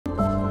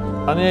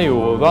Den jo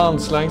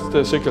verdens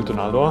lengste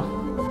sykkeltunnel da.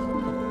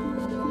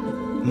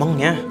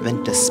 Mange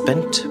venter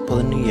spent på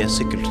den nye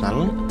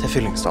sykkeltunnelen til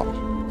Fyllingsdalen.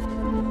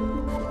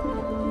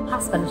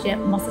 Her skal det skje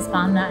masse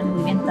spennende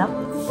nå i vinter.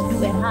 Nå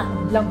det her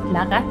langt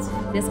lerret.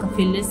 Det skal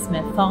fylles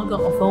med farger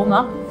og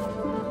former.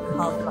 Vi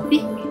har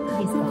grafikk,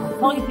 vi skal ha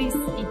fargelys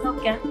i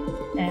taket.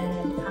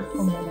 Her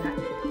kommer det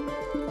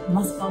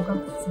masse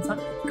farger, som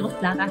sagt, grått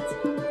lerret.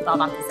 Bare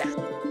vent og se.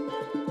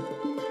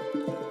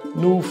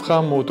 Nå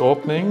frem mot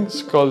åpning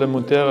skal det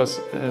monteres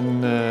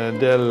en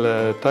del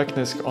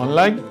teknisk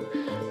anlegg.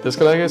 Det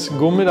skal legges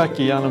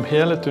gummidekke gjennom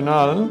hele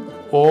tunnelen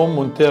og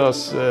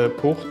monteres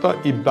porter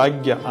i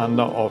begge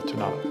ender av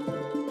tunnelen.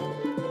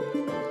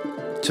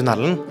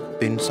 Tunnelen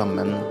binder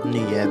sammen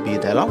nye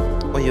bydeler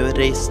og gjør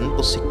reisen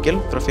på sykkel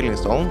fra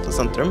Fyllingsdalen til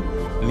sentrum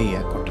mye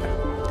kortere.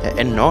 Det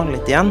ennå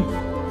litt igjen,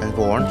 men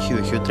våren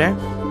 2023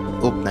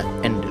 åpner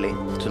enda